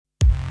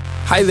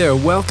Hi there,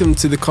 welcome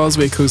to the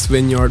Causeway Coast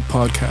Vineyard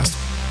podcast.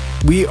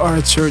 We are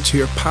a church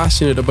who are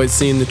passionate about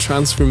seeing the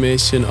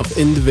transformation of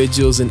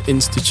individuals and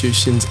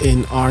institutions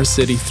in our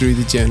city through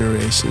the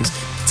generations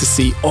to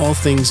see all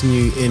things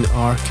new in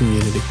our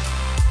community.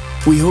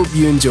 We hope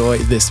you enjoy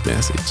this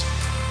message.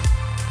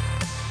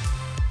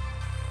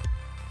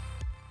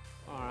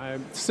 All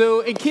right, so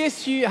in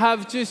case you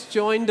have just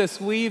joined us,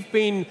 we've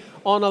been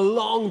on a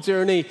long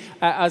journey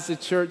as a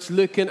church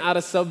looking at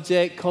a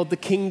subject called the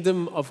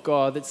kingdom of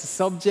God. It's a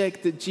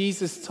subject that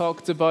Jesus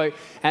talked about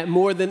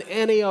more than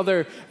any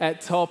other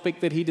topic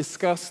that he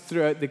discussed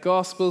throughout the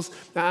Gospels.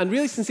 And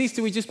really since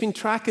Easter, we've just been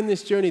tracking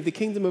this journey, the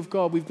kingdom of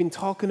God. We've been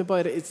talking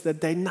about it. It's the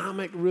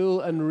dynamic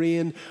rule and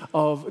reign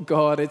of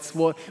God. It's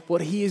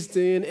what he is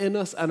doing in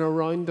us and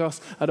around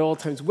us at all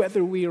times,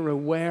 whether we are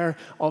aware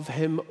of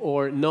him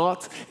or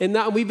not. In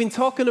that, we've been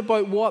talking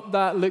about what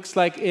that looks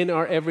like in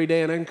our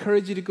everyday. And I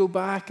encourage you to go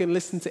back and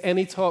listen to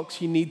any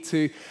talks you need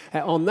to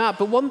on that.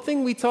 But one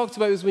thing we talked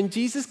about was when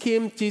Jesus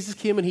came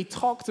and he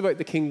talked about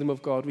the kingdom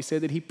of God. We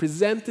said that he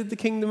presented the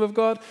kingdom of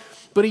God,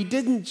 but he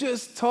didn't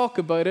just talk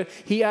about it,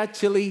 he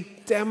actually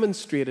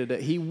demonstrated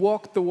it. He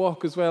walked the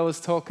walk as well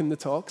as talking the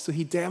talk. So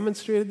he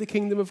demonstrated the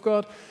kingdom of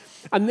God.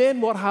 And then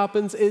what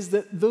happens is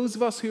that those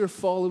of us who are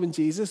following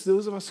Jesus,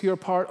 those of us who are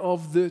part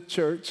of the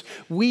church,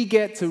 we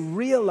get to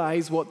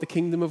realize what the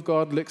kingdom of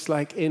God looks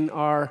like in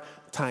our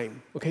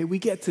time. Okay, we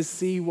get to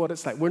see what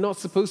it's like. We're not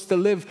supposed to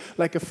live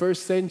like a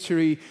first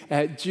century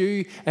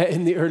Jew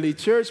in the early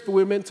church, but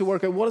we're meant to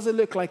work out what does it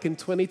look like in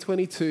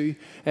 2022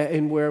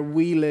 in where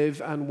we live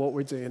and what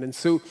we're doing. And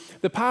so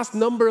the past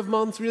number of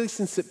months, really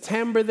since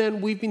September then,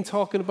 we've been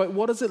talking about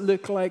what does it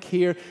look like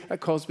here at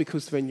Causeway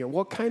Coast Vineyard?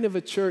 What kind of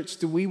a church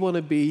do we want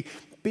to be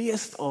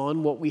based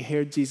on what we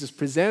heard Jesus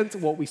present,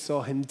 what we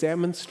saw him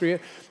demonstrate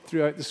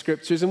throughout the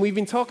scriptures. And we've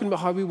been talking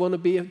about how we want to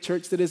be a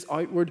church that is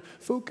outward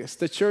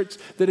focused, a church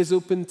that is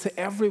open to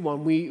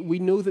everyone. We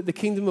know that the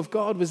kingdom of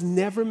God was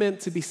never meant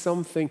to be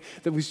something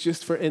that was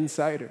just for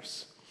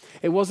insiders.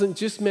 It wasn't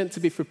just meant to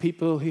be for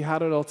people who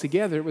had it all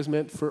together. It was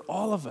meant for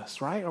all of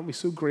us, right? Aren't we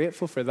so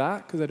grateful for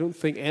that? Because I don't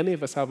think any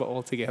of us have it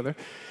all together.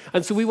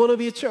 And so we want to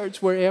be a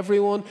church where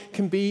everyone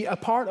can be a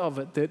part of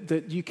it,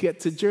 that you get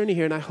to journey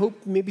here. And I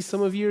hope maybe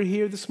some of you are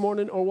here this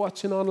morning or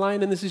watching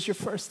online, and this is your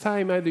first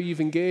time. Either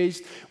you've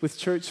engaged with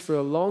church for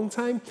a long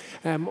time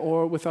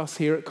or with us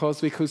here at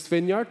Causeway Coast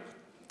Vineyard.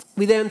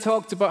 We then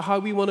talked about how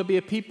we want to be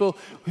a people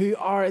who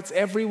are, it's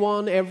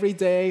everyone, every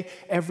day,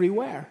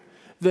 everywhere.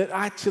 That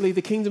actually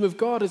the kingdom of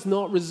God is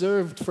not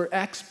reserved for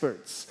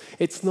experts.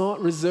 It's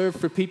not reserved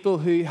for people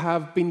who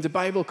have been to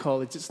Bible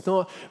college. It's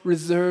not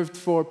reserved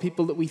for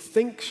people that we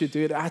think should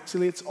do it.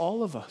 Actually, it's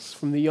all of us,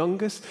 from the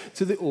youngest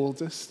to the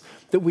oldest,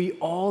 that we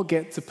all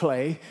get to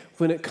play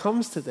when it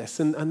comes to this.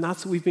 And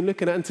that's what we've been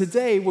looking at. And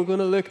today we're going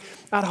to look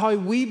at how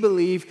we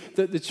believe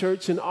that the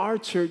church in our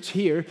church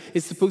here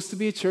is supposed to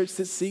be a church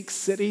that seeks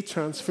city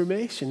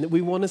transformation, that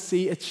we want to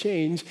see a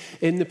change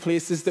in the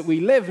places that we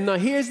live. Now,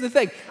 here's the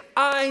thing.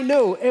 I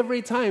know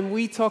every time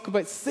we talk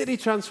about city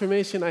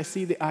transformation, I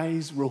see the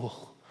eyes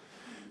roll.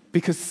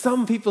 Because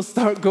some people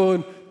start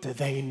going, do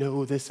they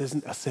know this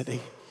isn't a city?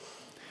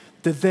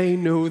 Do they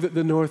know that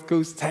the North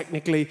Coast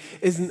technically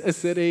isn't a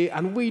city?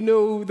 And we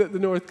know that the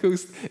North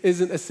Coast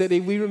isn't a city.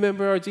 We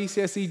remember our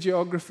GCSE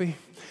geography.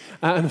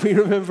 And we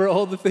remember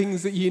all the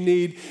things that you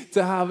need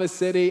to have a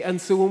city.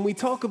 And so when we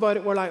talk about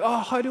it, we're like, oh,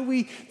 how do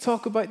we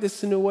talk about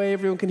this in a way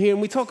everyone can hear?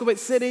 And we talk about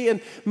city, and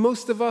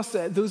most of us,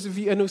 those of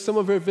you, I know some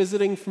of you are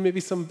visiting from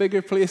maybe some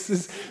bigger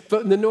places,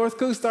 but in the North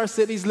Coast, our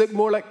cities look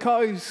more like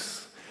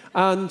cows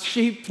and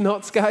sheep,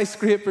 not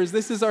skyscrapers.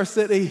 This is our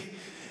city.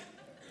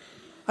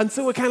 And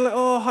so we're kind of like,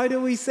 oh, how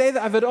do we say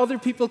that? I've had other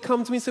people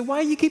come to me and say, why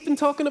are you keeping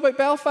talking about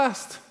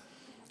Belfast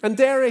and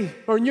Derry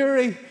or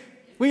Newry?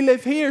 We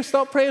live here.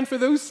 Stop praying for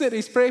those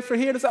cities. Pray for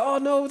here. And I say, oh,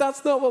 no,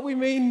 that's not what we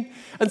mean.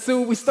 And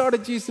so we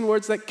started using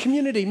words like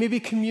community. Maybe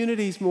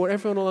community is more.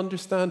 Everyone will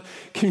understand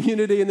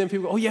community. And then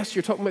people go, oh, yes,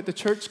 you're talking about the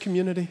church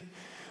community.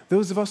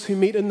 Those of us who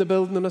meet in the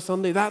building on a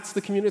Sunday, that's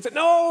the community. It's like,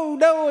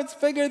 no, it's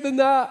bigger than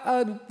that.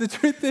 And the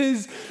truth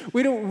is,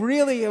 we don't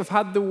really have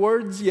had the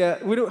words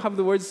yet. We don't have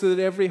the words so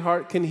that every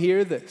heart can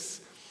hear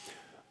this.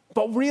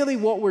 But really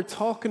what we're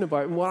talking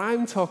about, and what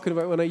I'm talking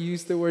about when I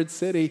use the word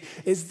city,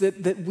 is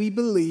that we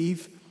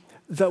believe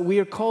that we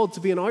are called to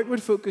be an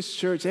outward-focused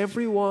church,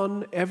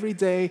 everyone, every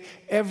day,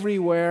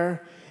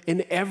 everywhere,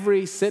 in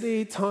every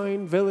city,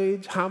 town,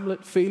 village,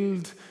 hamlet,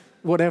 field,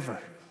 whatever.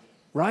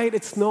 Right?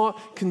 It's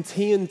not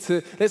contained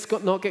to, let's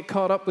not get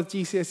caught up with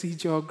GCSE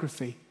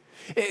geography.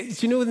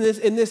 You know,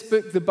 in this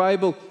book, the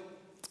Bible,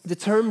 the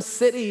term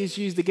city is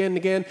used again and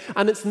again,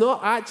 and it's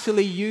not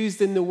actually used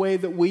in the way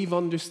that we've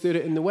understood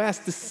it in the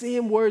West. The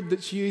same word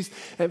that's used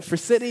for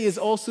city is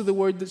also the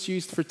word that's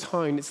used for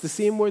town. It's the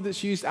same word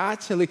that's used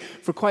actually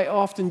for quite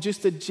often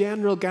just a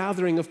general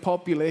gathering of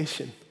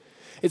population.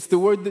 It's the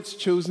word that's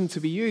chosen to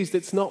be used.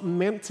 It's not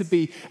meant to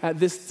be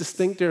this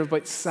distinctor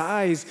about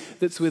size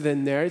that's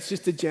within there. It's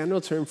just a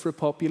general term for a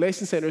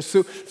population center.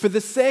 So for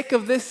the sake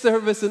of this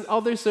service and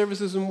other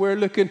services, when we're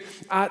looking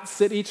at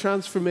city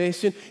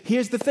transformation,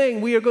 here's the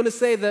thing. We are going to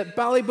say that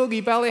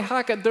Ballyboogie,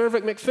 Ballyhacket,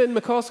 Dervick, McFinn,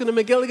 McCoskin, and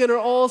McGilligan are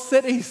all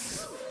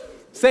cities.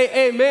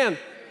 Say amen.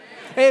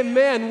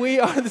 Amen. We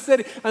are the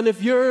city. And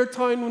if your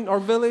town or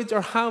village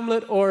or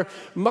hamlet or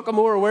Muckamore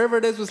or wherever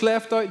it is was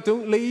left out,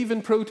 don't leave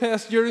in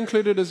protest. You're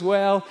included as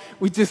well.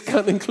 We just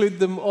can't include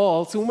them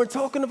all. So when we're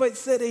talking about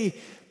city,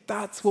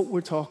 that's what we're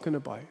talking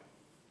about.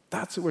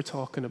 That's what we're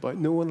talking about.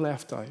 No one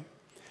left out.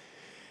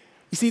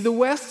 You see, the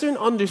Western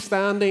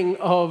understanding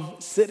of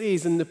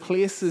cities and the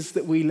places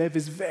that we live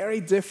is very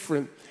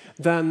different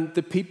than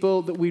the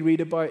people that we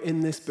read about in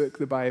this book,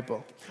 the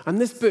Bible.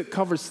 And this book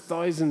covers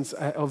thousands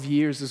of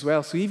years as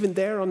well, so even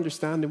their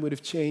understanding would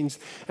have changed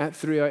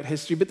throughout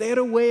history. But they had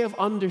a way of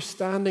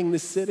understanding the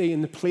city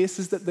and the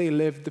places that they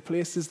lived, the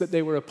places that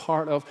they were a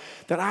part of,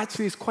 that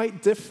actually is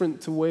quite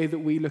different to the way that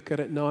we look at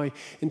it now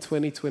in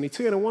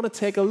 2022. And I want to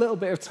take a little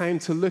bit of time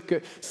to look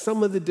at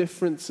some of the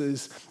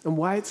differences and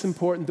why it's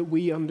important that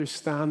we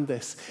understand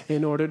this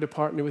in order to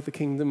partner with the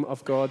kingdom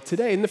of God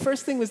today. And the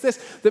first thing was this,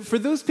 that for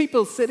those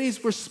people,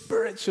 cities were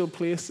spiritual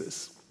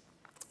places.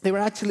 They were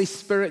actually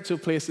spiritual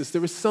places.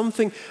 There was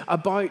something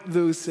about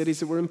those cities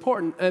that were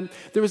important. And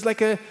there was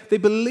they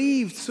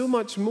believed so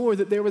much more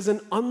that there was an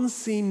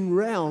unseen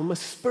realm, a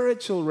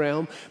spiritual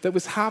realm that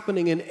was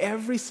happening in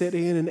every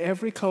city and in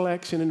every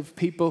collection of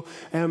people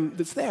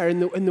that's there.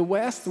 In the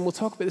West, and we'll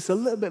talk about this a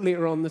little bit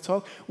later on in the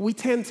talk, we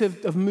tend to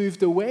have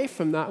moved away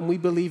from that, and we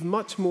believe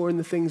much more in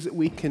the things that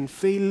we can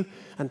feel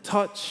and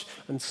touch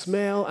and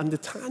smell and the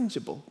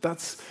tangible.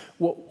 That's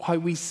how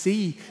we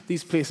see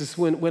these places.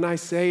 When I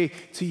say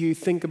to you,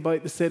 think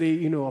about the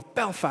city, of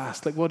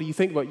Belfast, what do you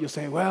think about? You'll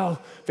say,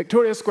 well,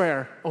 Victoria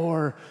Square,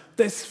 or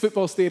this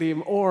football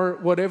stadium, or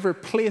whatever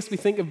place. We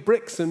think of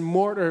bricks and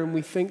mortar, and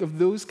we think of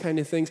those kind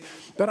of things.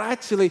 But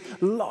actually,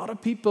 a lot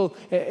of people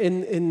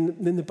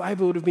in the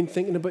Bible would have been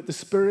thinking about the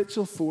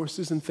spiritual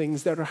forces and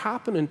things that are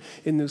happening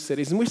in those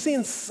cities. And we're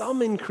seeing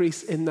some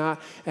increase in that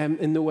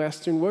in the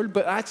Western world.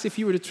 But actually, if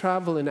you were to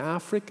travel in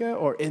Africa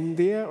or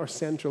India or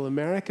Central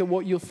America,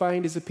 what you'll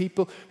find is a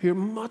people who are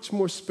much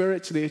more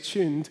spiritually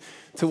attuned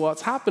to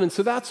what's happening.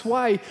 So that's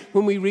why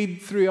when we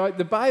read throughout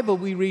the Bible,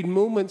 we read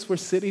moments where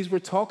cities were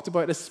talked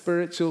about as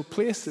spiritual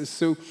places.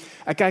 So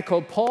a guy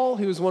called Paul,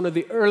 who was one of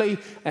the early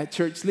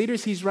church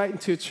leaders, he's writing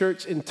to a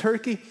church in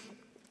Turkey,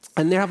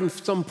 and they're having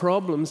some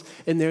problems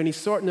in there, and he's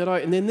sorting it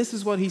out. And then this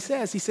is what he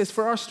says. He says,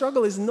 for our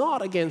struggle is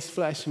not against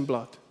flesh and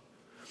blood,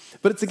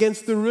 but it's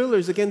against the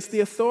rulers, against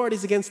the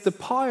authorities, against the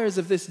powers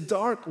of this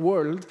dark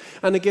world,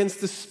 and against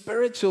the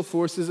spiritual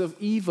forces of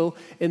evil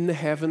in the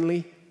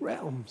heavenly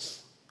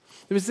realms.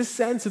 There was this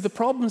sense of the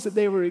problems that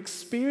they were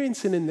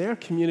experiencing in their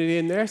community,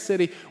 in their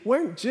city,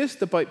 weren't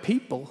just about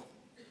people.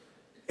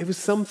 It was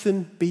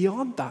something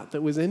beyond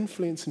that was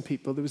influencing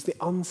people. There was the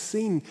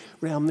unseen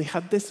realm. They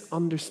had this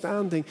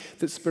understanding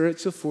that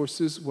spiritual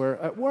forces were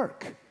at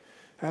work.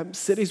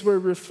 Cities were a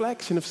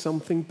reflection of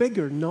something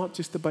bigger, not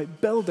just about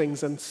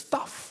buildings and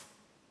stuff.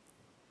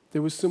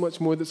 There was so much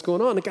more that's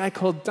going on. A guy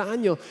called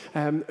Daniel,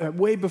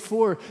 way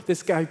before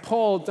this guy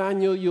Paul,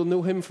 Daniel, you'll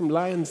know him from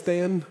Lion's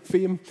Den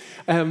fame.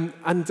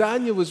 And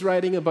Daniel was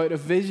writing about a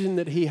vision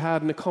that he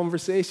had and a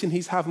conversation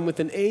he's having with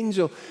an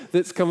angel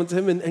that's coming to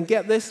him. And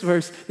get this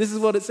verse, this is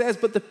what it says.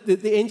 But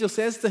the angel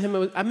says to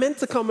him, I meant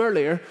to come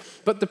earlier,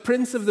 but the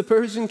prince of the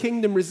Persian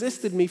kingdom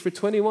resisted me for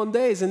 21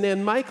 days. And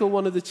then Michael,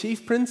 one of the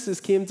chief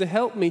princes, came to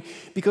help me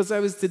because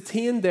I was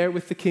detained there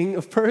with the king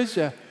of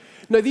Persia.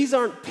 Now, these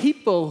aren't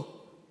people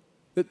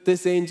that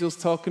this angel's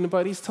talking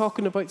about. He's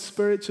talking about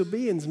spiritual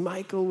beings.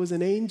 Michael was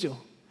an angel.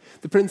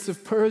 The prince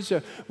of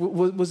Persia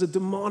was a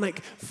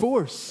demonic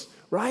force,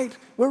 right?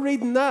 We're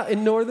reading that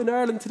in Northern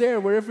Ireland today, or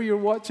wherever you're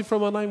watching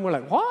from online. We're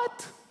like,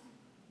 what?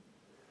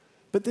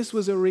 But this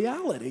was a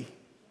reality.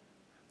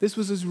 This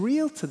was as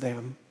real to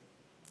them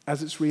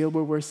as it's real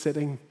where we're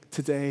sitting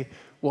today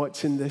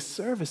watching this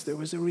service. There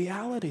was a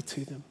reality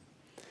to them.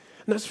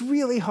 And that's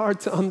really hard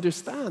to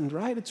understand,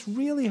 right? It's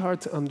really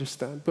hard to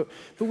understand. But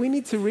we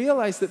need to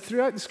realize that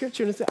throughout the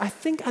scripture, and I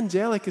think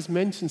angelic is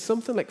mentioned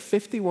something like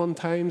 51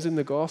 times in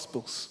the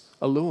Gospels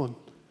alone.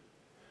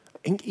 I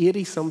think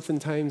 80-something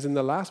times in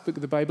the last book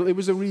of the Bible. It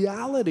was a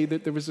reality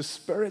that there was a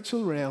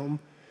spiritual realm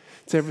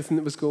to everything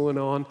that was going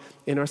on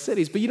in our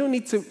cities. But you don't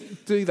need to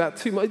do that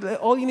too much.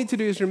 All you need to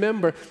do is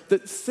remember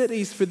that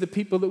cities, for the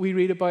people that we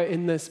read about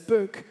in this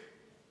book,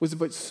 was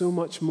about so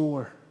much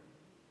more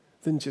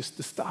than just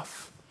the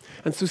stuff.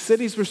 And so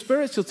cities were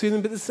spiritual to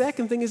them, but the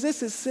second thing is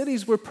this, is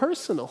cities were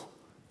personal.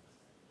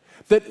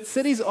 That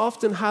cities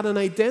often had an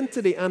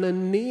identity and a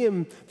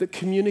name that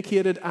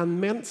communicated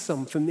and meant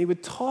something. They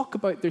would talk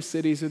about their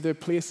cities or their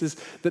places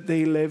that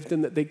they lived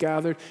and that they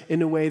gathered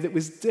in a way that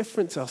was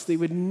different to us. They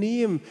would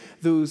name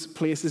those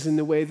places in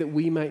the way that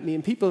we might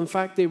name people. In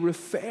fact, they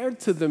referred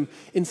to them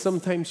in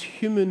sometimes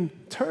human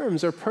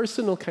terms or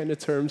personal kind of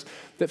terms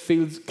that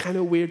feels kind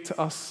of weird to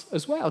us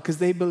as well, because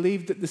they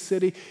believed that the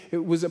city,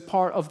 it was a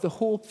part of the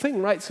whole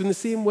thing, right? So in the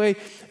same way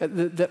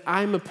that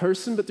I'm a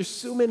person, but there's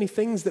so many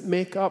things that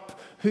make up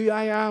who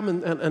I am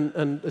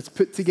and it's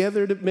put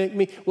together to make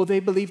me, well, they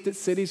believed that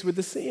cities were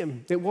the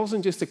same. It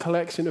wasn't just a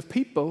collection of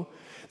people,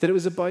 that it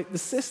was about the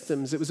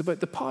systems, it was about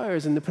the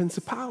powers and the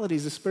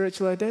principalities, the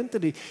spiritual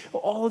identity.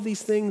 All of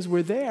these things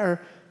were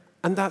there,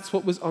 and that's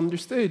what was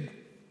understood.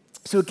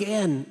 So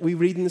again, we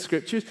read in the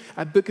scriptures,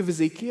 a book of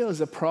Ezekiel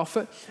is a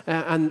prophet,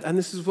 and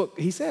this is what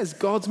he says.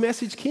 God's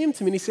message came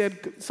to me, and he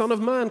said, Son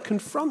of man,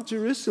 confront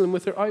Jerusalem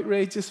with her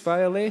outrageous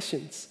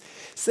violations.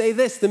 Say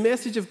this, the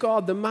message of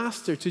God, the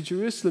master to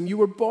Jerusalem, you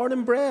were born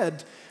and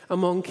bred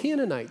among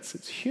Canaanites.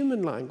 It's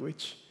human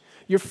language.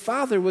 Your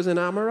father was an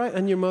Amorite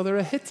and your mother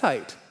a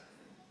Hittite.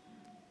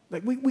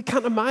 Like we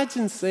can't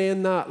imagine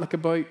saying that like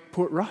about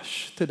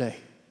Portrush today,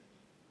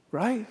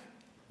 right?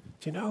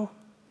 Do you know?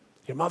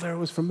 Your mother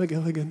was from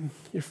McGilligan,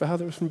 your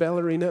father was from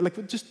Bellarina. Like,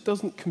 it just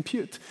doesn't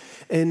compute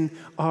in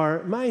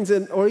our minds.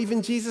 Or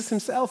even Jesus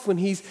himself, when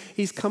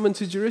he's coming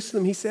to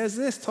Jerusalem, he says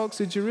this, talks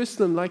to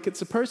Jerusalem like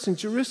it's a person.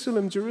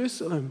 Jerusalem,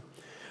 Jerusalem,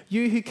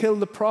 you who killed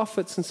the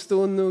prophets and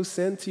stoned those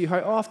sent to you, how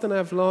often I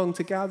have longed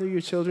to gather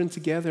your children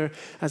together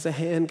as a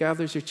hen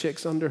gathers her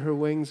chicks under her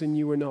wings, and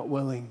you were not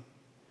willing.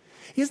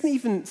 He doesn't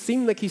even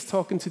seem like he's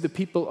talking to the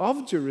people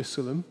of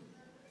Jerusalem.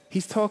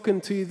 He's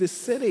talking to the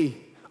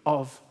city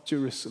of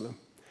Jerusalem.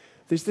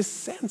 There's this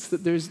sense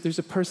that there's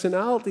a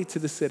personality to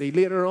the city.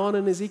 Later on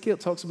in Ezekiel,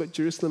 it talks about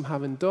Jerusalem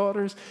having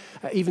daughters.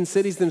 Even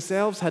cities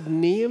themselves had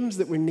names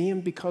that were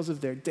named because of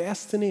their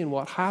destiny and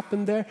what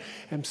happened there.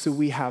 So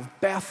we have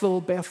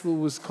Bethel. Bethel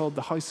was called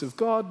the house of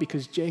God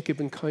because Jacob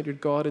encountered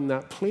God in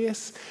that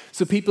place.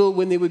 So people,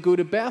 when they would go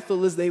to Bethel,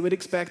 they would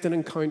expect an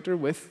encounter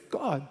with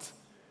God,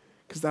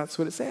 because that's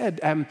what it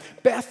said.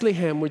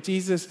 Bethlehem, where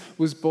Jesus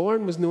was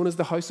born, was known as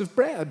the house of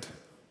bread.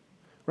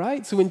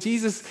 Right? So when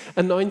Jesus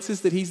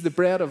announces that he's the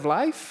bread of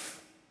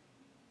life,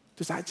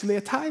 there's actually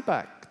a tie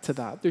back to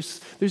that.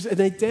 There's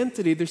an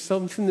identity. There's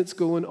something that's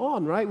going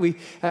on, right? We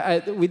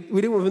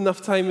don't have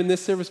enough time in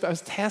this service, but I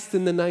was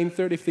testing the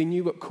 9:30 if they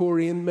knew what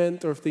Korean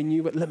meant or if they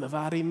knew what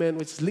Limavady meant,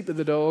 which is Leap of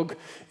the Dog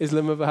is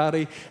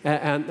Limavady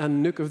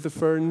and Nook of the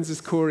Ferns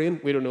is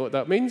Korean. We don't know what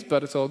that means,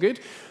 but it's all good.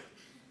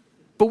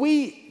 But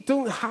we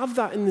don't have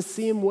that in the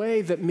same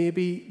way that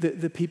maybe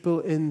the people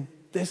in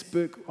this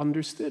book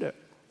understood it.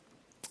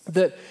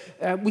 That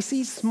we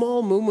see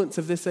small moments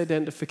of this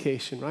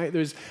identification, right?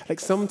 There's like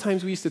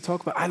sometimes we used to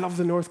talk about, I love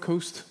the North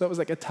Coast. That was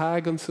like a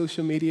tag on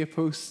social media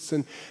posts,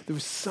 and there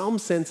was some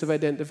sense of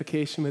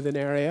identification with an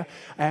area.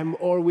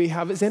 Or we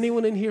have, is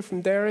anyone in here from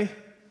Derry?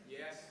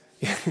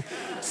 Yes.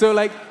 So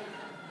like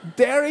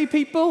Derry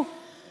people,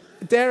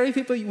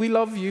 we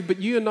love you, but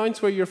you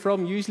announce where you're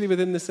from usually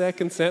within the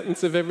second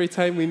sentence of every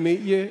time we meet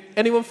you.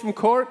 Anyone from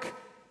Cork?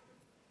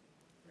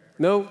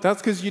 No,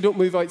 that's because you don't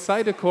move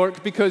outside of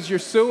Cork because you're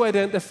so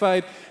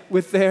identified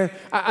with there.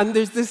 And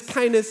there's this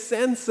kind of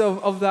sense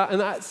of that.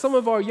 And some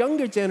of our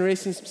younger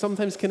generations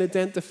sometimes can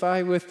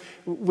identify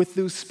with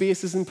those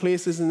spaces and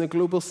places in the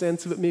global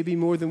sense of it maybe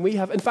more than we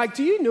have. In fact,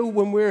 do you know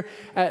when we're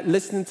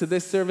listening to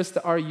this service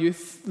that our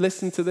youth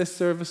listen to this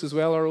service as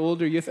well, our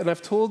older youth? And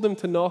I've told them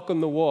to knock on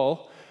the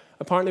wall.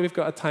 Apparently we've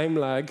got a time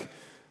lag.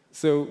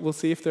 So we'll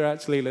see if they're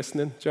actually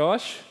listening.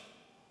 Josh?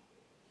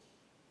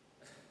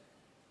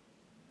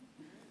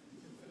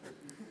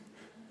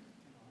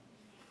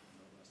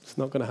 It's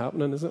not going to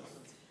happen, is it?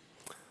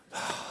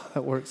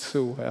 That worked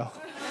so well.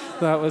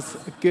 That was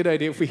a good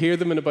idea. If we hear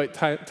them in about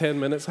 10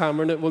 minutes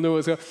hammering it, we'll know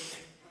what's going on.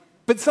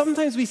 But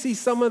sometimes we see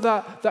some of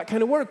that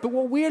kind of work. But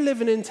what we're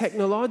living in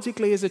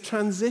technologically is a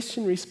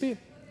transitionary space.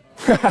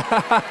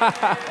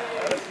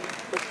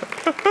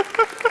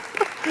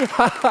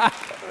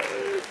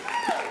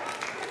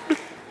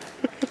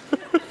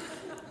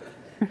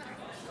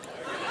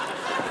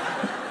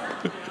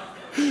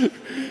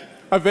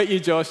 I bet you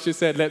Josh just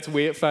said, let's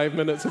wait 5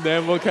 minutes and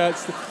then we'll catch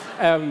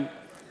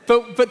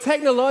But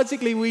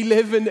technologically, we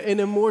live in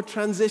a more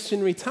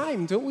transitionary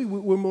time, don't we?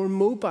 We're more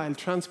mobile.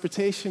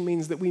 Transportation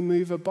means that we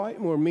move about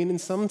more, meaning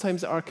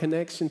sometimes our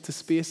connection to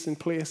space and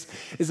place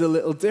is a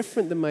little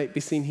different than might be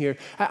seen here.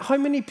 How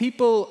many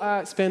people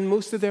spend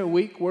most of their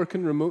week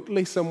working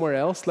remotely somewhere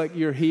else, like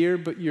you're here,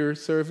 but you're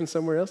serving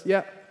somewhere else?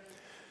 Yeah.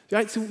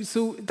 Right,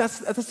 so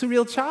that's a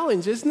real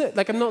challenge, isn't it?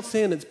 Like, I'm not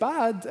saying it's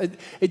bad.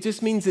 It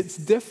just means it's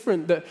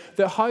different. That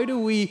how do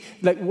we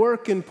like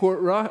work in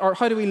Portrush, or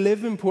how do we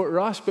live in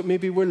Portrush, but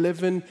maybe we're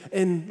living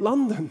in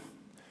London,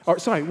 or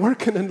sorry,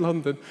 working in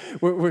London.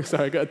 We're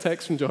sorry. I got a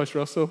text from Josh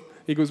Russell.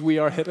 He goes, "We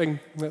are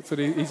hitting." That's what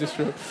he just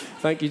wrote.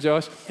 Thank you,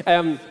 Josh.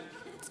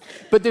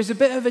 But there's a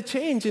bit of a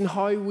change in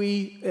how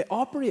we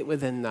operate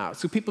within that.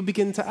 So people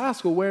begin to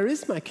ask, well, where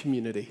is my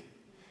community?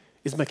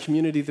 Is my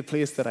community the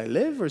place that I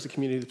live, or is the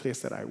community the place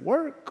that I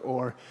work?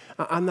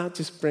 And that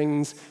just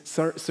brings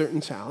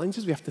certain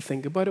challenges. We have to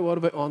think about it. What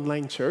about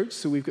online church?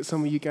 So we've got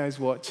some of you guys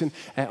watching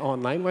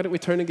online. Why don't we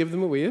turn and give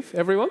them a wave,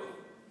 everyone?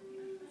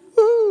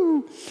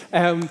 Woo!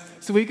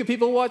 So we've got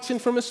people watching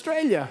from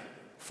Australia,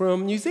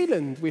 from New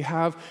Zealand. We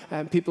have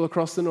people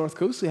across the North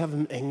Coast. We have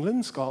them in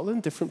England,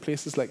 Scotland, different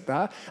places like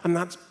that. And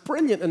that's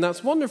brilliant and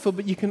that's wonderful,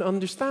 but you can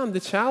understand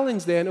the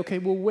challenge then. Okay,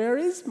 well, where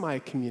is my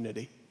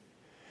community?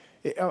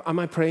 Am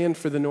I praying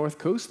for the North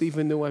Coast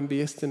even though I'm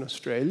based in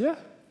Australia?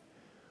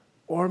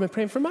 Or am I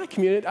praying for my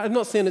community? I'm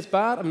not saying it's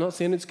bad. I'm not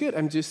saying it's good.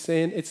 I'm just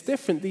saying it's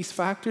different. These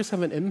factors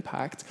have an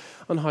impact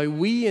on how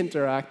we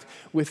interact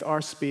with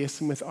our space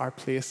and with our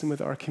place and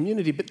with our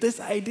community. But this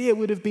idea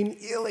would have been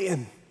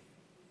alien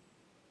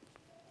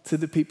to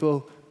the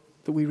people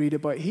that we read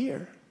about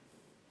here.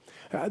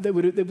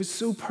 It was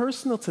so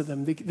personal to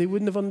them. They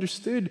wouldn't have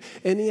understood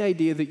any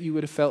idea that you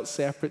would have felt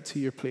separate to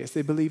your place.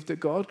 They believed that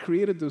God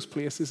created those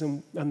places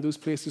and those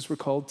places were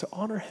called to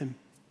honor him.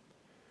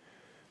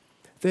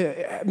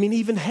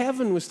 Even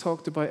heaven was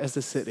talked about as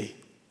a city.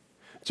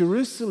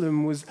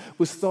 Jerusalem was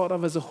thought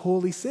of as a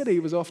holy city.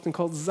 It was often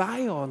called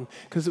Zion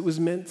because it was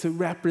meant to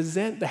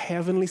represent the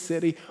heavenly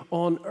city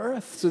on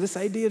earth. So this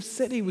idea of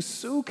city was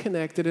so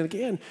connected. And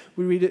again,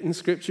 we read it in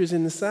scriptures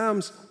in the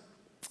Psalms.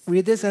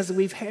 Read this as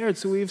we've heard.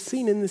 So we have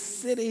seen in the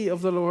city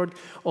of the Lord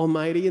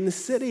Almighty, in the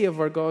city of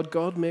our God,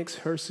 God makes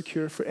her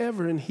secure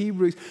forever. In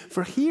Hebrews,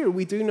 for here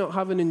we do not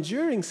have an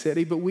enduring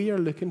city, but we are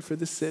looking for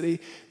the city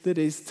that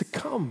is to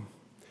come.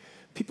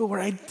 People were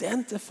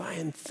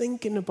identifying,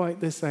 thinking about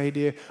this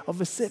idea of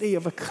a city,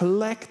 of a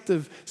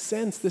collective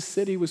sense. The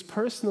city was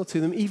personal to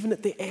them. Even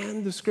at the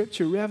end of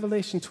Scripture,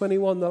 Revelation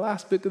 21, the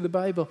last book of the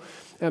Bible,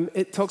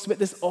 it talks about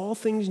this all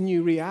things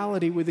new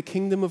reality where the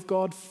kingdom of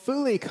God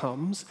fully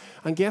comes.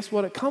 And guess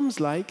what it comes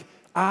like?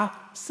 A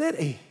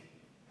city.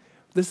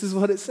 This is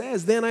what it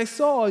says. Then I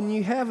saw a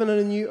new heaven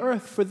and a new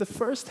earth, for the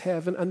first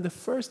heaven and the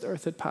first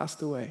earth had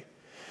passed away,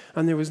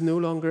 and there was no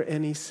longer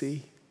any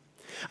sea.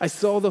 I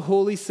saw the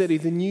holy city,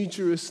 the new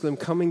Jerusalem,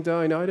 coming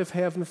down out of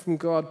heaven from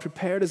God,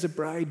 prepared as a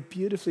bride,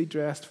 beautifully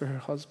dressed for her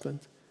husband.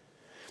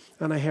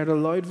 And I heard a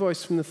loud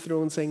voice from the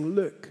throne saying,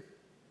 look,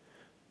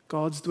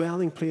 God's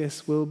dwelling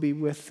place will be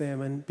with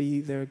them and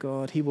be their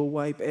God. He will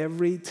wipe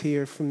every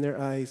tear from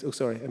their eyes. Oh,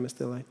 sorry, I missed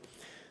the line.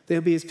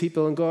 They'll be his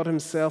people, and God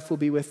himself will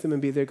be with them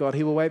and be their God.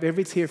 He will wipe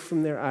every tear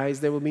from their eyes.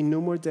 There will be no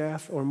more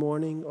death or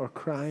mourning or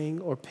crying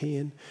or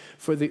pain,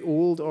 for the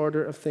old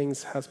order of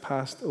things has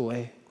passed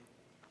away.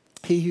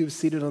 He who was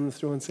seated on the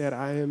throne said,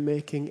 I am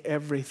making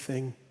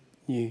everything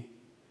new.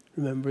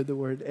 Remember the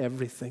word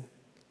everything.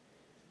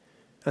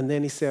 And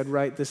then he said,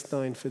 write this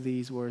down, for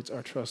these words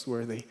are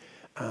trustworthy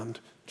and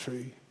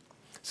true.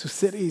 So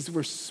cities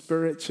were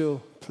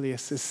spiritual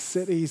places.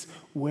 Cities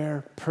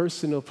were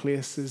personal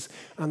places.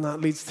 And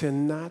that leads to a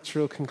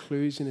natural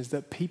conclusion, is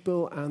that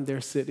people and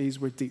their cities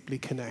were deeply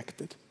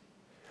connected.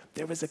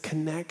 There was a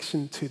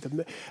connection to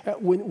them.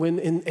 When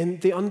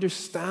in the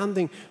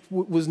understanding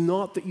was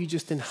not that you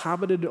just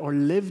inhabited or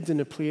lived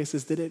in a place,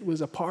 is that it was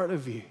a part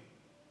of you.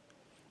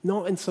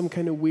 Not in some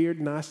kind of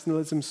weird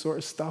nationalism sort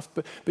of stuff,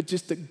 but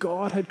just that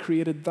God had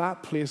created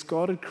that place,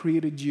 God had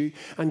created you,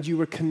 and you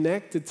were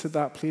connected to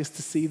that place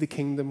to see the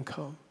kingdom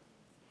come.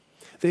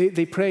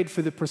 They prayed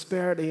for the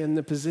prosperity and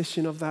the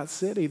position of that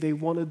city. They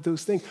wanted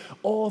those things.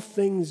 All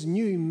things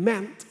new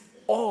meant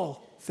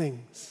all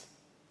things.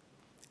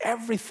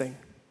 Everything.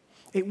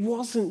 It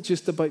wasn't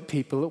just about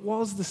people. It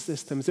was the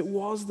systems. It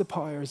was the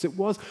powers. It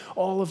was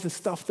all of the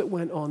stuff that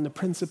went on, the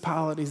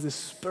principalities, the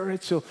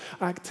spiritual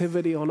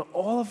activity on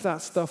all of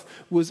that stuff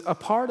was a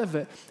part of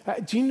it.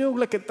 Do you know,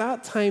 like at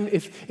that time,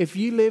 if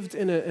you lived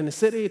in a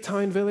city, a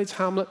town, village,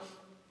 hamlet,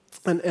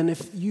 and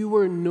if you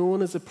were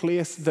known as a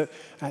place that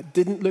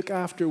didn't look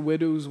after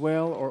widows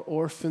well or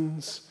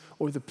orphans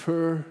or the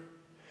poor,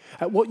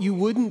 what you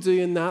wouldn't do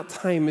in that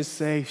time is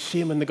say,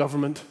 shame on the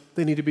government.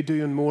 They need to be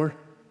doing more.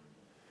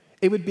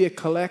 It would be a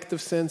collective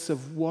sense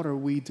of, what are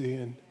we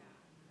doing?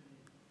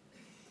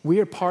 We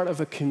are part of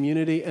a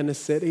community in a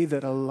city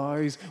that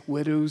allows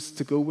widows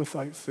to go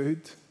without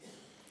food.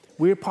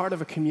 We're part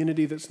of a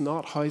community that's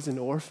not housing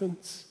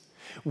orphans.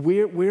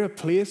 We're a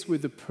place where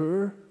the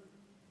poor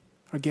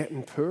are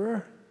getting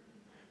poorer.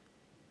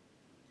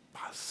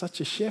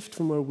 Such a shift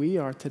from where we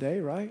are today,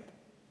 right?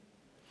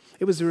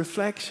 It was a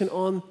reflection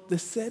on the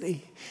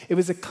city. It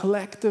was a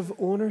collective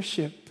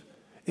ownership.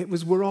 It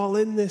was, we're all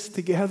in this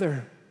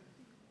together.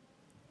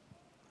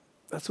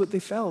 That's what they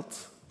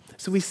felt.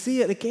 So we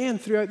see it again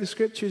throughout the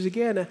scriptures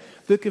again. A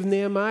book of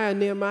Nehemiah.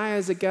 Nehemiah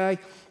is a guy,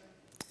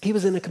 he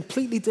was in a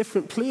completely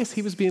different place.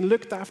 He was being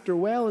looked after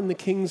well in the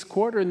king's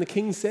quarter. And the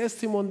king says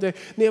to him one day,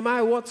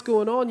 Nehemiah, what's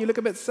going on? You look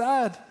a bit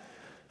sad.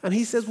 And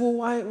he says, well,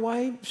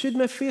 why should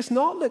my face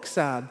not look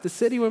sad? The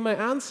city where my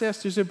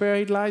ancestors are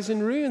buried lies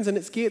in ruins and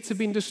its gates have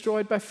been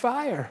destroyed by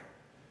fire.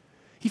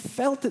 He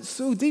felt it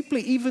so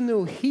deeply, even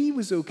though he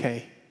was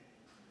okay.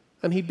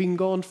 And he'd been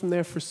gone from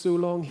there for so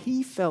long,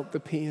 he felt the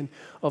pain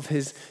of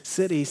his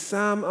city.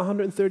 Psalm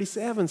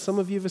 137, some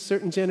of you of a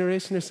certain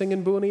generation are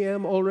singing Boney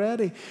M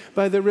already.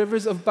 By the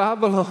rivers of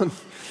Babylon,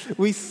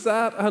 we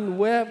sat and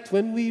wept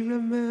when we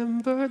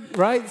remembered.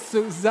 Right?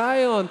 So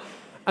Zion,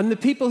 and the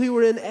people who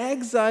were in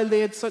exile,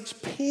 they had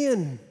such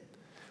pain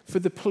for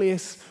the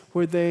place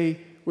where they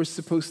were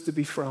supposed to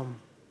be from.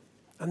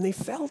 And they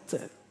felt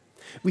it.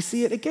 We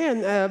see it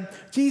again.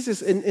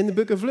 Jesus, in the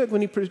book of Luke,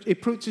 when he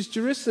approaches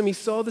Jerusalem, he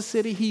saw the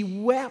city, he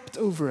wept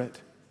over it.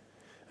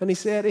 And he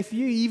said, if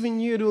even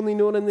you had only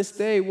known in this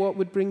day what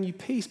would bring you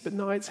peace, but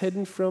now it's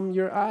hidden from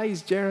your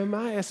eyes.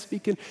 Jeremiah,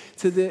 speaking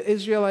to the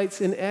Israelites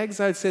in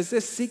exile, says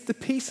this, seek the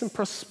peace and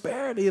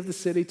prosperity of the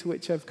city to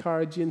which I've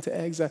carried you into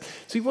exile.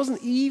 So he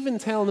wasn't even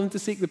telling them to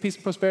seek the peace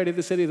and prosperity of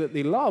the city that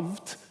they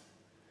loved,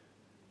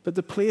 but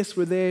the place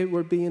where they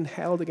were being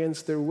held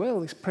against their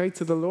will. He's prayed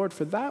to the Lord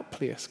for that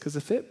place, because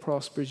if it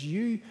prospers,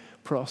 you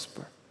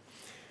prosper.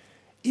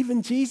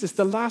 Even Jesus,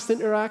 the last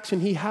interaction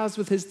he has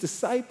with his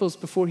disciples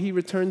before he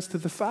returns to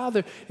the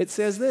Father, it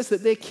says this,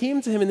 that they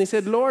came to him and they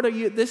said, Lord, are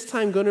you at this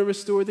time going to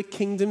restore the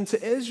kingdom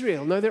to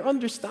Israel? Now, their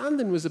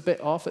understanding was a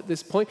bit off at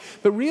this point,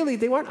 but really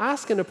they weren't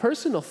asking a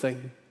personal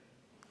thing.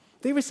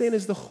 They were saying,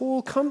 is the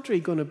whole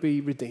country going to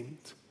be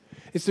redeemed?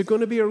 Is there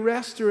going to be a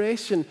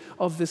restoration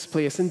of this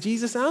place? And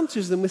Jesus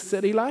answers them with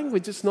city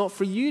language. It's not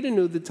for you to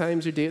know the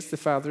times or dates the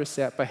Father has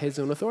set by his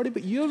own authority,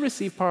 but you'll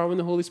receive power when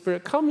the Holy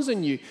Spirit comes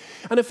on you.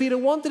 And if he'd have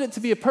wanted it to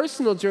be a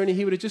personal journey,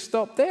 he would have just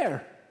stopped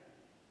there.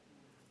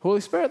 Holy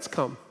Spirit's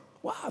come.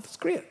 Wow, that's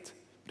great.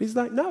 But he's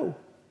like, no.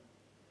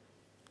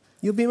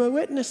 You'll be my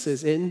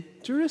witnesses in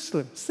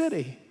Jerusalem,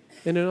 city,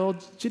 and in all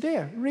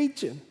Judea,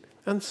 region,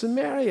 and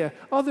Samaria,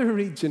 other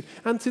region,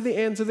 and to the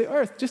ends of the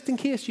earth, just in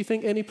case you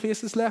think any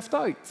place is left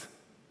out.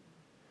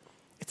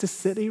 It's a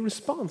city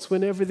response.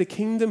 Whenever the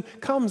kingdom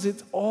comes,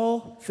 it's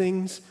all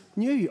things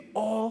new.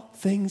 All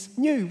things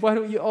new. Why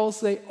don't you all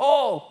say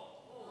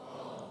all?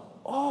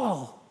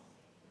 All.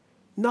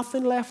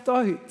 Nothing left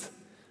out.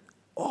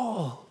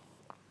 All.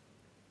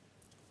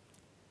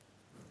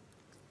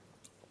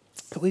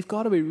 But we've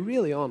got to be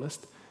really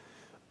honest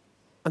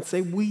and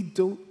say we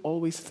don't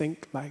always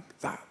think like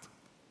that.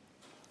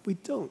 We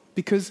don't.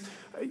 Because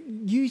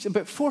usually,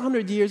 about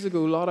 400 years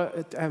ago, a lot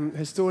of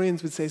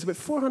historians would say, so about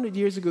 400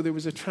 years ago, there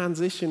was a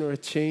transition or a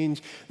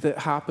change that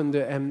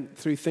happened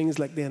through things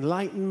like the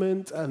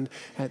Enlightenment and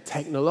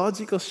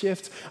technological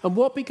shifts. And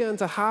what began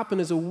to happen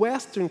as a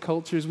Western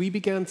culture is we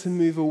began to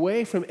move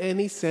away from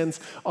any sense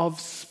of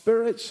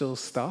spiritual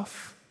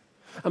stuff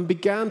and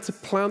began to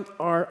plant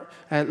our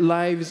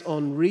lives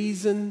on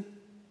reason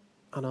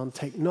and on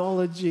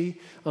technology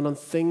and on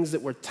things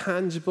that were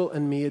tangible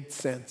and made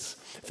sense.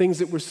 Things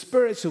that were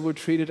spiritual were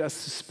treated as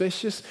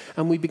suspicious,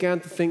 and we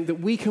began to think that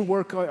we can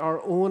work out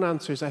our own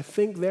answers. I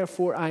think,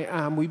 therefore I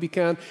am. We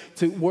began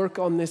to work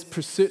on this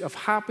pursuit of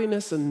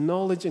happiness and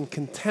knowledge and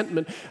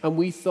contentment, and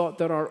we thought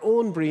that our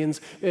own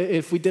brains,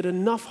 if we did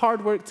enough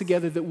hard work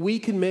together, that we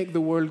can make the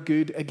world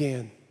good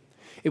again.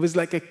 It was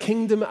like a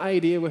kingdom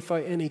idea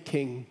without any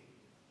king.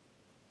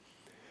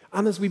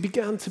 And as we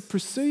began to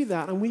pursue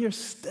that, and we are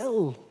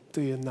still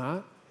doing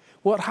that,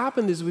 what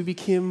happened is we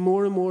became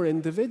more and more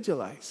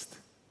individualized.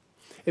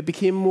 It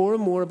became more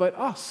and more about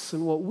us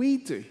and what we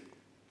do.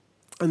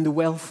 And the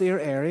wealthier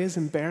areas,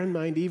 and bear in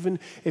mind, even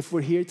if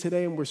we're here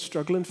today and we're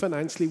struggling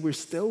financially, we're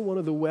still one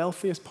of the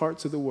wealthiest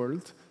parts of the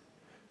world.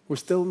 We're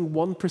still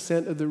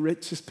 1% of the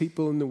richest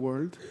people in the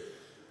world.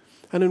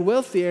 And in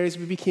wealthy areas,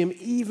 we became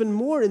even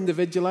more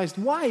individualized.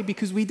 Why?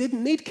 Because we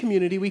didn't need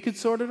community. We could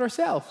sort it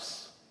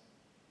ourselves.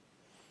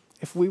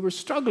 If we were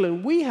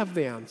struggling, we have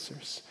the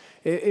answers.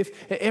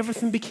 If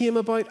everything became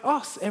about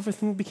us,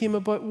 everything became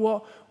about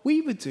what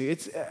we would do.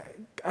 It's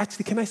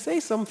actually, can I say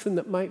something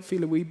that might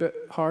feel a wee bit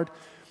hard?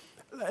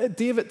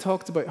 David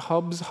talked about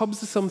hubs.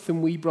 Hubs is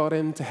something we brought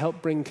in to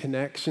help bring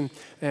connection,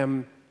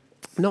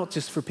 not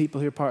just for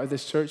people who are part of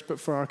this church, but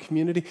for our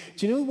community.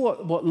 Do you know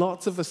what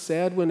lots of us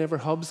said whenever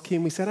hubs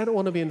came? We said, I don't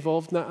want to be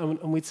involved in that.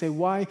 And we'd say,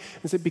 why?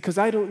 And said, because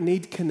I don't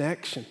need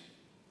connection.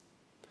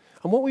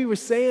 And what we were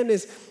saying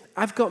is,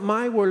 I've got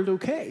my world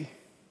okay.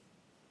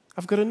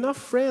 I've got enough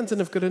friends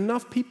and I've got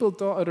enough people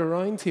dotted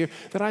around here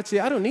that I'd say,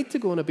 I don't need to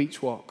go on a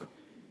beach walk.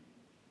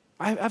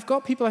 I've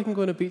got people I can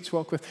go on a beach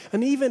walk with.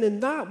 And even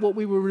in that, what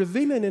we were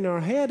revealing in our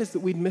head is that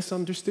we'd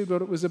misunderstood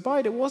what it was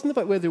about. It wasn't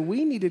about whether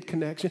we needed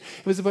connection.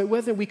 It was about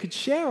whether we could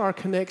share our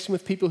connection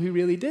with people who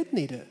really did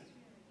need it.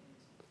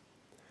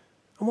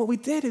 And what we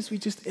did is we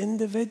just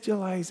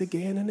individualized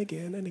again and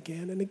again and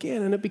again and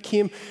again. And it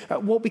became,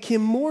 what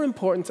became more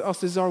important to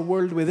us is our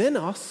world within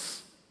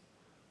us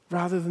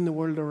rather than the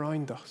world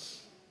around us.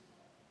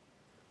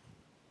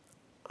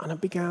 And it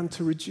began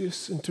to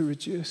reduce and to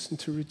reduce and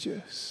to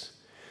reduce.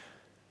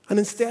 And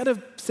instead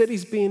of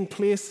cities being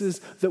places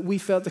that we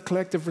felt a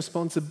collective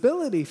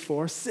responsibility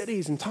for,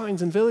 cities and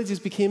towns and villages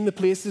became the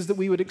places that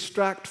we would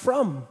extract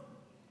from.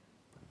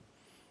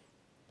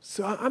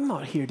 So I'm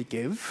not here to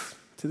give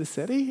to the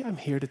city. I'm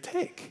here to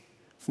take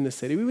from the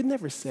city. We would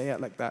never say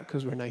it like that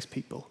because we're nice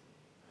people.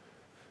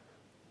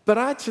 But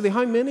actually,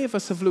 how many of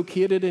us have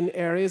located in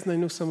areas, and I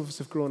know some of us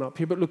have grown up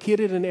here, but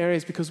located in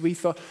areas because we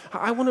thought,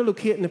 I want to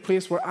locate in a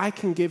place where I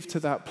can give to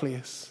that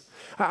place.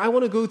 I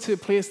want to go to a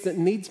place that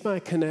needs my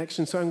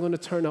connection, so I'm going to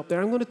turn up there.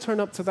 I'm going to turn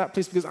up to that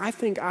place because I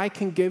think I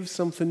can give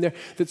something there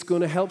that's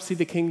going to help see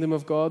the kingdom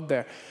of God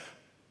there.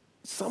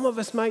 Some of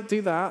us might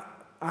do that.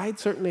 I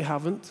certainly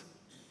haven't.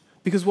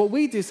 Because what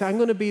we do is, I'm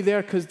going to be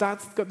there because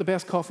that's got the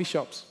best coffee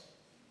shops.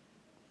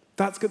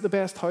 That's got the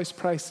best house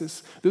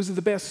prices. Those are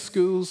the best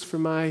schools for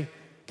my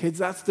kids.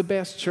 That's the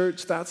best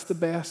church. That's the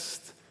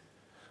best.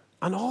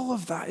 And all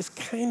of that is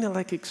kind of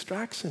like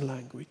extraction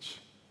language.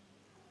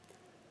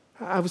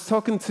 I was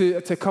talking to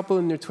a couple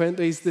in their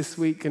 20s this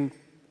week, and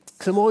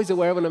I'm always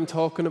aware when I'm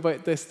talking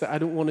about this that I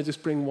don't want to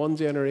just bring one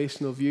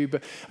generational view.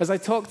 But as I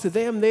talked to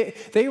them,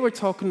 they were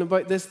talking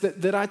about this,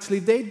 that actually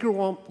they'd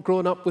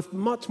grown up with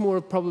much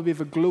more probably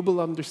of a global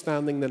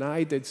understanding than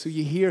I did. So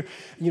you hear,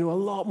 a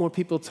lot more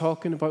people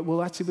talking about,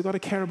 well, actually we've got to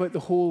care about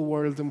the whole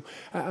world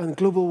and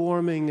global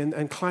warming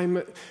and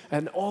climate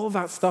and all of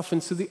that stuff.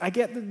 And so I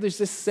get that there's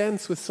this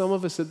sense with some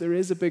of us that there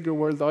is a bigger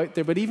world out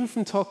there. But even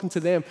from talking to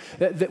them,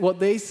 that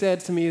what they said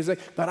to me is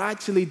like, but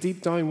actually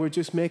deep down we're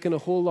just making a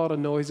whole lot of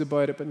noise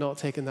about it, but not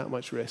taking that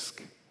much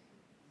risk.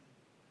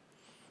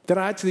 That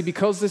actually,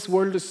 because this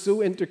world is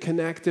so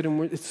interconnected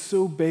and it's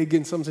so big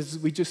in some senses,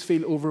 we just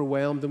feel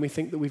overwhelmed and we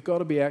think that we've got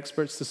to be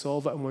experts to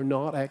solve it, and we're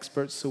not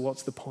experts, so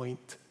what's the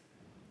point?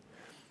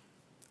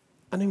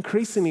 And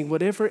increasingly,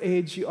 whatever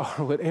age you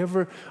are,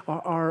 whatever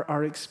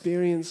our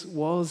experience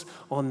was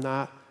on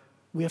that,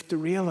 we have to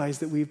realize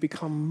that we've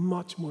become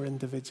much more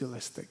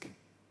individualistic,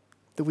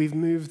 that we've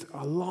moved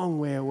a long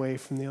way away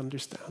from the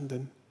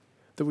understanding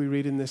that we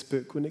read in this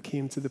book when it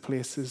came to the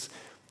places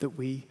that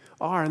we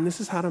are. And this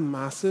has had a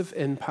massive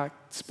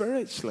impact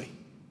spiritually.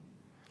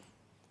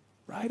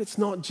 Right? It's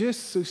not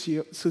just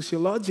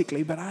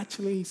sociologically, but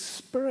actually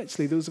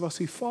spiritually. Those of us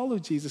who follow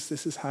Jesus,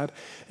 this has had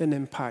an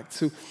impact.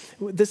 So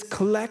this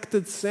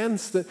collected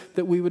sense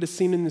that we would have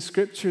seen in the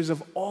scriptures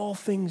of all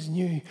things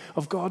new,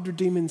 of God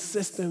redeeming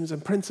systems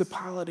and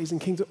principalities and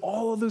kingdoms,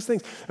 all of those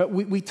things.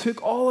 We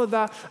took all of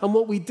that, and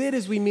what we did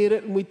is we made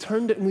it and we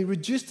turned it and we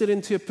reduced it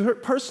into a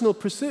personal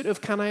pursuit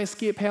of, can I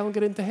escape hell and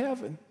get into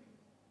heaven?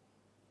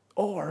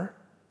 Or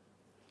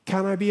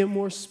can I be a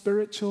more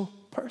spiritual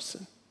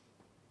person?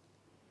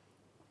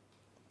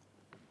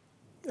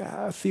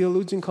 A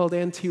theologian called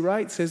N.T.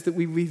 Wright says that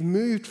we've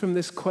moved from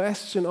this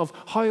question of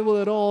how will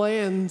it all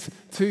end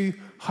to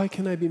how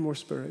can I be more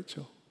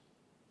spiritual?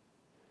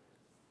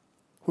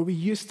 Where we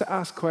used to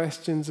ask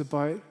questions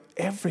about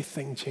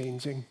everything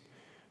changing,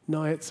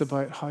 now it's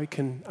about how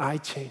can I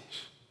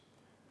change?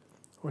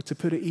 Or to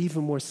put it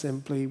even more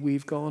simply,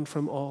 we've gone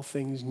from all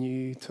things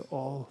new to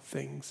all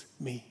things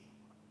me.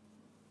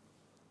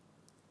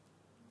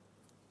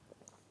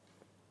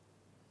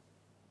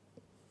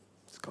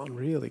 It's gone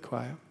really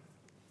quiet.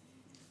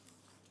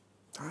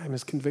 I'm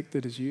as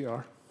convicted as you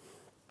are.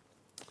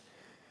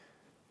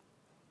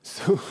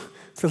 So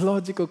the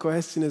logical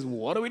question is,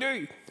 what do we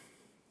do?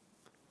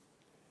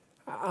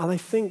 And I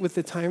think with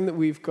the time that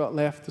we've got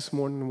left this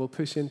morning, and we'll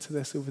push into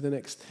this over the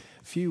next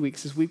few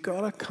weeks, is we've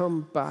got to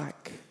come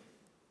back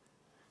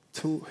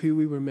to who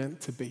we were meant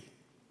to be,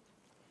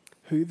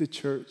 who the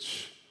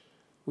church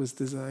was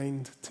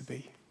designed to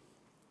be.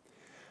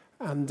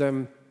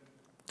 And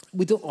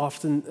we don't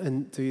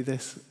often do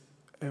this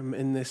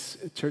in this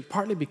church,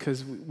 partly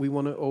because we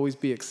want to always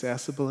be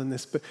accessible in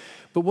this. But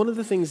one of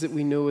the things that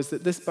we know is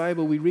that this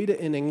Bible, we read it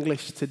in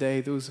English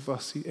today, those of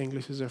us who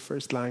English is our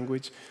first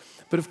language.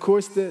 But of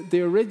course,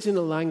 the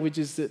original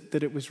languages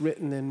that it was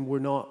written in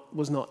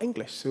was not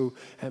English. So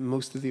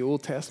most of the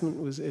Old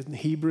Testament was in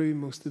Hebrew,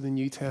 most of the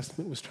New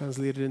Testament was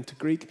translated into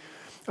Greek.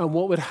 And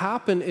what would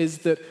happen is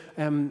that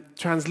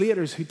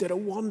translators who did a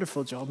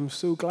wonderful job, I'm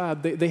so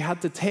glad, they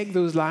had to take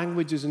those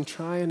languages and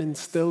try and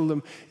instill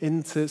them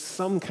into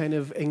some kind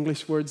of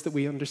English words that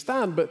we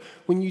understand. But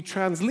when you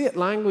translate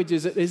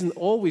languages, it isn't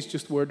always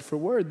just word for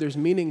word. There's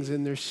meanings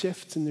and there's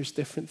shifts and there's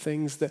different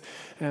things that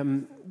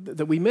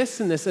we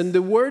miss in this. And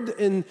the word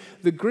in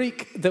the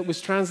Greek that was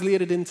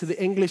translated into the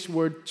English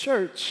word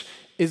church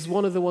is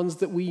one of the ones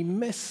that we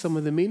miss some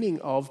of the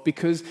meaning of,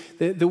 because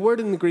the word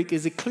in the Greek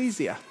is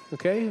ecclesia,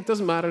 okay? It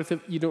doesn't matter if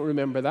you don't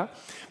remember that.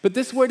 But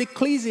this word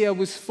ecclesia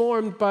was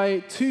formed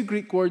by two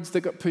Greek words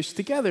that got pushed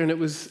together, and it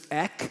was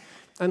ek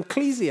and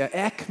klesia.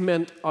 Ek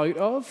meant out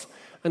of,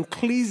 and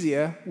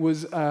klesia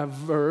was a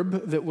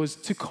verb that was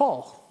to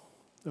call,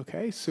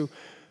 okay? So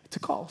to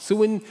call. So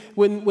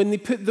when they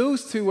put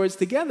those two words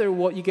together,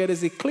 what you get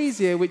is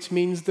ecclesia, which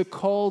means the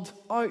called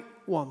out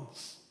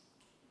ones.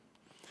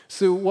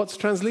 So what's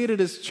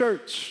translated as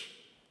church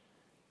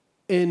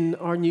in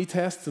our New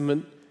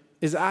Testament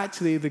is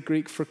actually the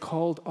Greek for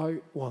called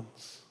out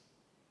ones,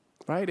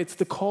 right? It's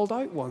the called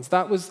out ones.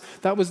 That was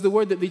the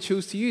word that they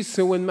chose to use.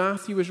 So when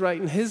Matthew was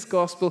writing his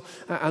gospel,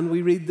 and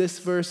we read this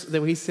verse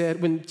that he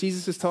said, when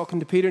Jesus was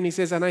talking to Peter, and he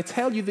says, "And I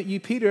tell you that you,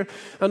 Peter,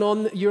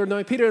 you're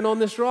now Peter, and on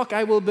this rock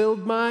I will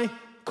build my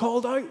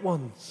called out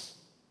ones."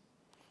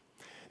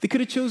 They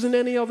could have chosen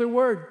any other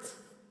word.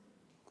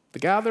 The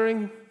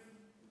gathering,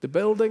 the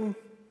building,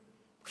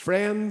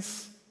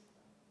 friends,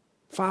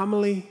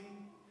 family.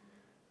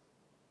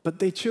 But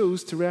they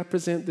chose to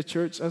represent the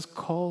church as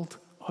called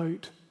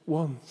out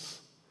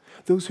ones.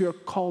 Those who are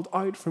called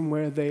out from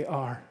where they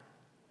are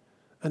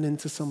and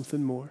into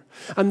something more.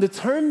 And the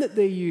term that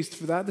they used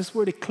for that, this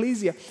word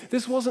ecclesia,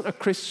 this wasn't a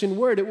Christian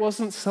word. It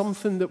wasn't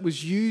something that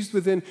was used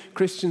within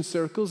Christian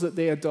circles that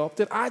they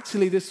adopted.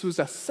 Actually, this was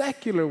a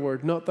secular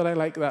word. Not that I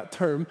like that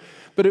term,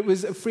 but it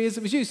was a phrase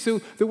that was used.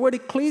 So the word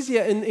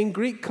ecclesia in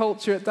Greek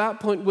culture at that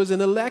point was an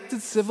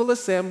elected civil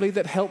assembly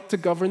that helped to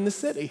govern the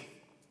city.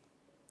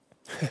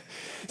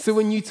 So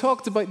when you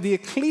talked about the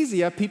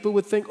ecclesia, people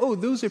would think, oh,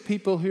 those are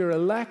people who are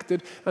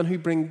elected and who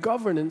bring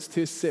governance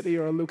to a city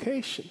or a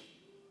location.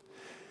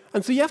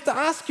 And so you have to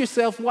ask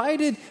yourself, why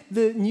did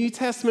the New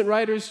Testament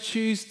writers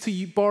choose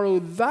to borrow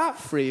that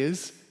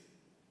phrase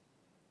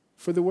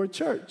for the word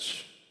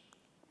church?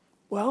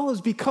 Well,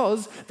 it's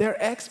because their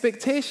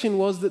expectation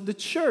was that the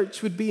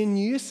church would be a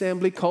new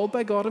assembly called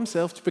by God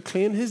himself to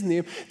proclaim his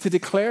name, to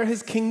declare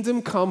his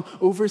kingdom come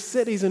over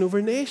cities and over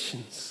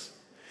nations.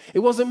 It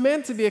wasn't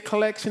meant to be a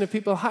collection of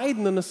people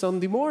hiding on a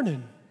Sunday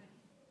morning.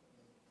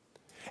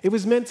 It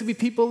was meant to be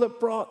people that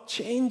brought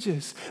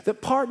changes,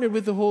 that partnered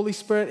with the Holy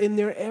Spirit in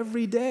their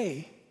every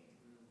day.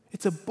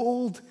 It's a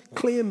bold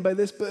claim by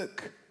this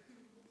book.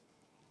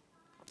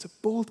 It's a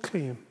bold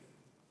claim.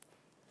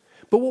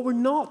 But what we're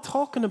not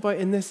talking about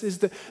in this is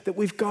that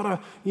we've got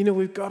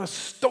to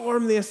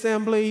storm the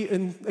assembly,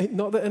 and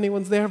not that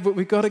anyone's there, but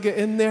we've got to get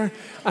in there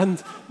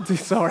and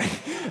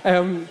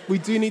we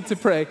do need to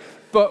pray.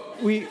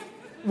 But we're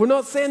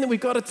not saying that we've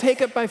got to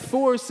take it by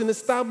force and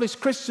establish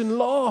Christian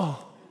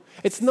law.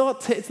 It's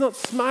not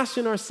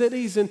smashing our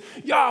cities and,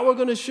 we're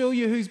going to show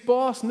you who's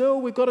boss. No,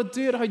 we've got to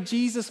do it how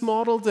Jesus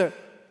modeled it,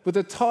 with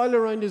a towel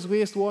around his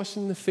waist,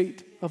 washing the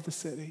feet of the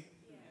city,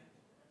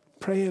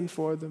 praying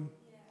for them,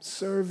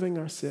 serving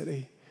our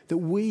city that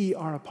we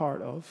are a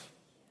part of.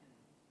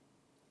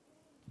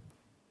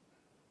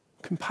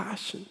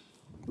 Compassion,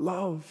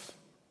 love,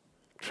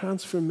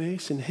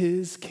 transformation,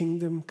 his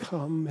kingdom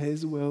come,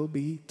 his will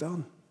be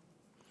done.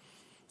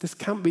 This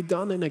can't be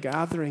done in a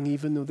gathering,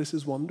 even though this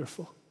is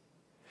wonderful.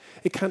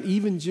 It can't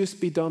even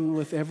just be done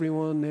with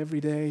everyone, every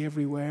day,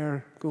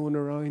 everywhere, going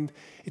around.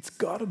 It's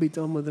got to be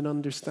done with an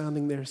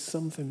understanding there's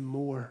something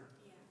more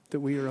that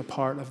we are a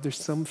part of.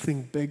 There's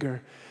something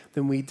bigger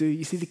than we do.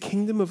 You see, the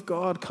kingdom of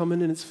God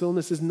coming in its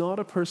fullness is not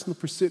a personal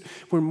pursuit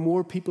where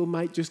more people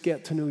might just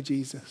get to know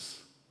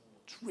Jesus.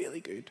 It's really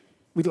good.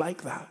 We'd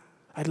like that.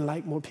 I'd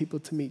like more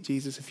people to meet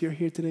Jesus. If you're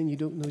here today and you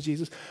don't know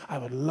Jesus, I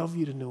would love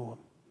you to know him.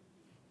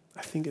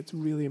 I think it's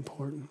really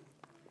important.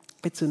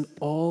 It's an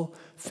all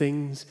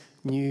things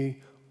new,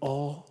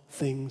 all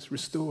things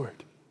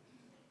restored.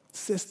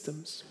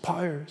 Systems,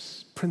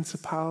 powers,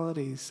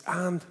 principalities,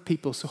 and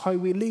people. So how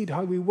we lead,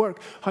 how we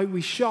work, how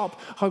we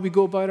shop, how we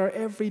go about our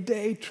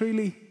everyday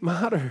truly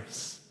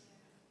matters.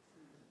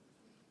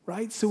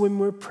 Right? So when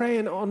we're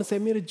praying, honestly, I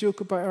made a joke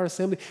about our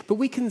assembly, but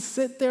we can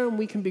sit there and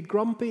we can be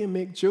grumpy and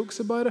make jokes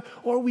about it,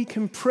 or we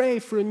can pray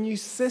for a new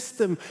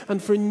system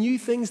and for new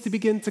things to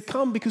begin to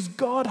come, because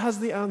God has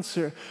the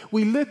answer.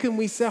 We look and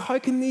we say, how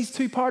can these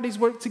two parties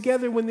work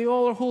together when they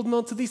all are holding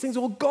on to these things?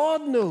 Well,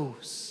 God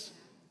knows.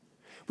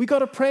 We got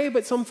to pray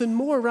about something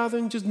more rather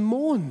than just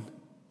moan.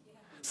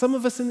 Some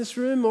of us in this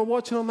room or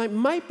watching online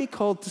might be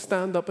called to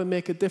stand up and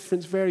make a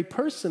difference very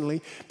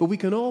personally, but we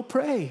can all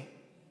pray.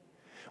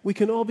 We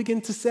can all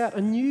begin to set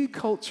a new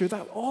culture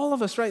that all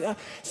of us, right?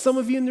 Some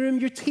of you in the room,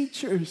 you're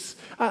teachers,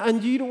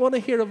 and you don't want to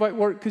hear about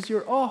work because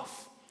you're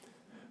off.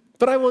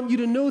 But I want you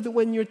to know that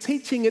when you're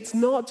teaching, it's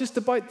not just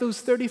about those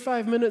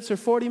 35 minutes or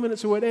 40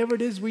 minutes or whatever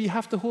it is where you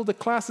have to hold the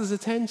class's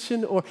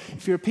attention, or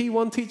if you're a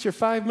P1 teacher,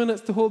 5 minutes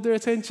to hold their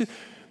attention.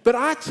 But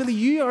actually,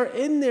 you are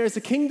in there as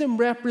a kingdom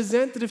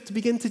representative to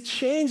begin to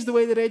change the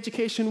way that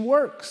education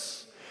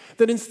works.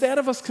 That instead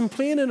of us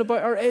complaining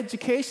about our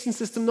education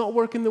system not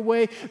working the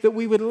way that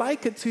we would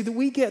like it to, that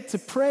we get to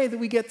pray, that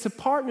we get to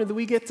partner, that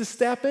we get to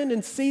step in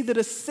and see that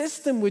a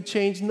system would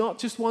change, not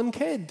just one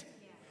kid.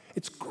 Yeah.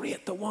 It's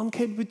great that one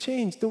kid would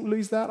change. Don't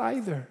lose that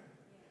either.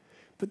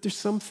 But there's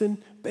something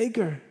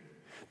bigger.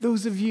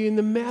 Those of you in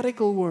the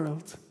medical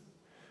world,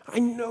 I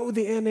know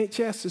the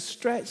NHS is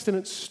stretched and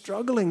it's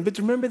struggling, but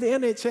remember the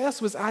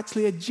NHS was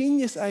actually a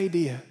genius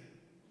idea.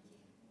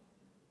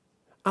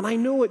 And I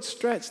know it's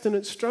stretched and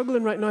it's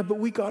struggling right now, but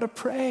we got to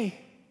pray.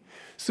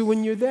 So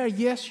when you're there,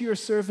 yes, you're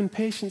serving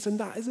patients, and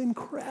that is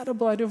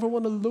incredible. I never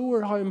want to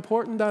lower how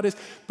important that is.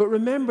 But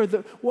remember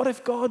that what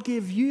if God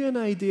gave you an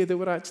idea that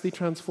would actually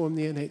transform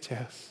the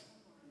NHS?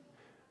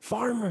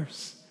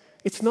 Farmers.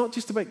 It's not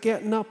just about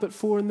getting up at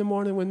 4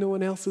 a.m. when no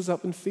one else is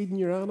up and feeding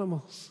your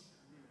animals.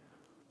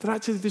 That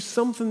actually there's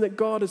something that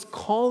God is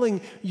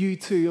calling you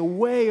to, a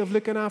way of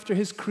looking after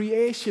his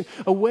creation,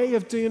 a way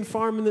of doing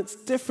farming that's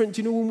different.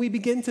 You know, when we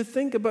begin to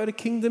think about a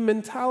kingdom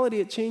mentality,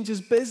 it changes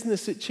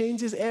business, it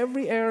changes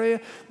every area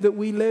that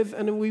we live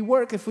and we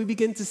work. If we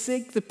begin to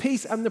seek the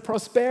peace and the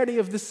prosperity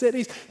of the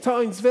cities,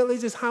 towns,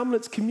 villages,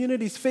 hamlets,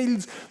 communities,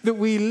 fields that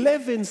we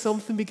live in,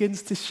 something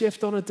begins to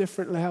shift on a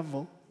different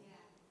level.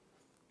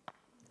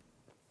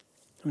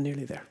 I'm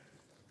nearly there.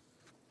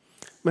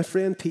 My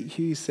friend Pete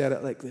Hughes said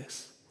it like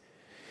this: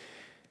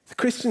 the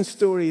Christian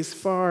story is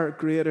far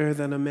greater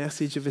than a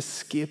message of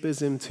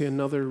escapism to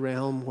another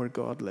realm where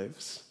God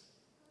lives.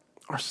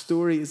 Our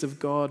story is of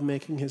God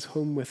making his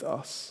home with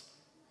us,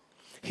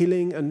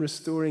 healing and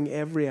restoring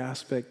every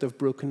aspect of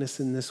brokenness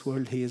in this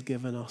world he has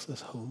given us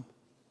as home.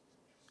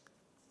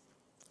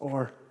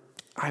 Or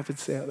I would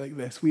say it like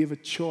this: we have a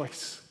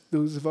choice,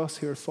 those of us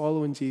who are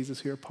following Jesus,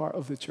 who are part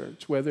of the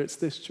church, whether it's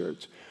this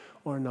church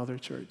or another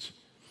church.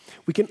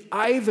 We can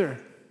either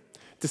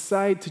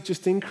decide to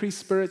just increase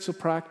spiritual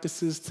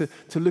practices,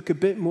 to look a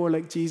bit more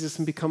like Jesus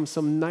and become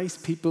some nice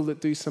people that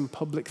do some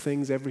public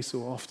things every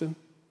so often.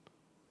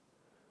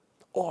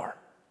 Or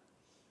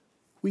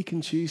we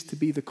can choose to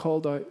be the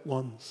called out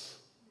ones.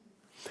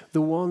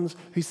 The ones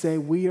who say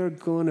we are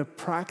going to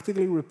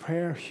practically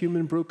repair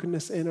human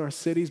brokenness in our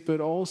cities, but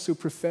also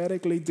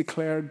prophetically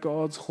declare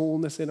God's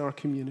wholeness in our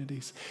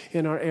communities,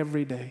 in our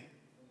everyday.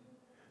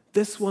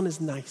 This one is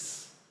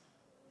nice.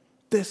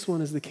 This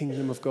one is the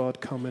kingdom of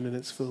God coming in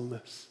its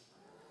fullness.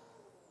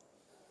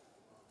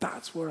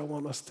 That's where I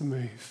want us to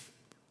move.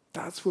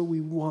 That's where we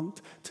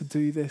want to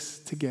do this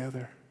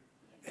together,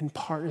 in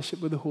partnership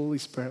with the Holy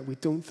Spirit. We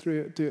don't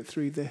do it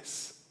through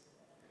this.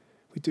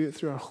 We do it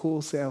through our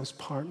whole selves,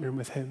 partnering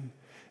with him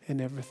in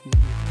everything.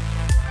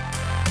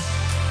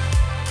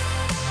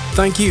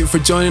 Thank you for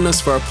joining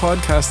us for our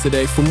podcast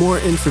today. For more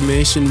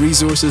information,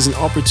 resources, and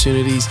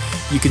opportunities,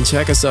 you can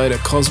check us out at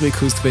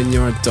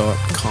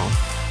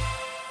cosmiccoastvineyard.com.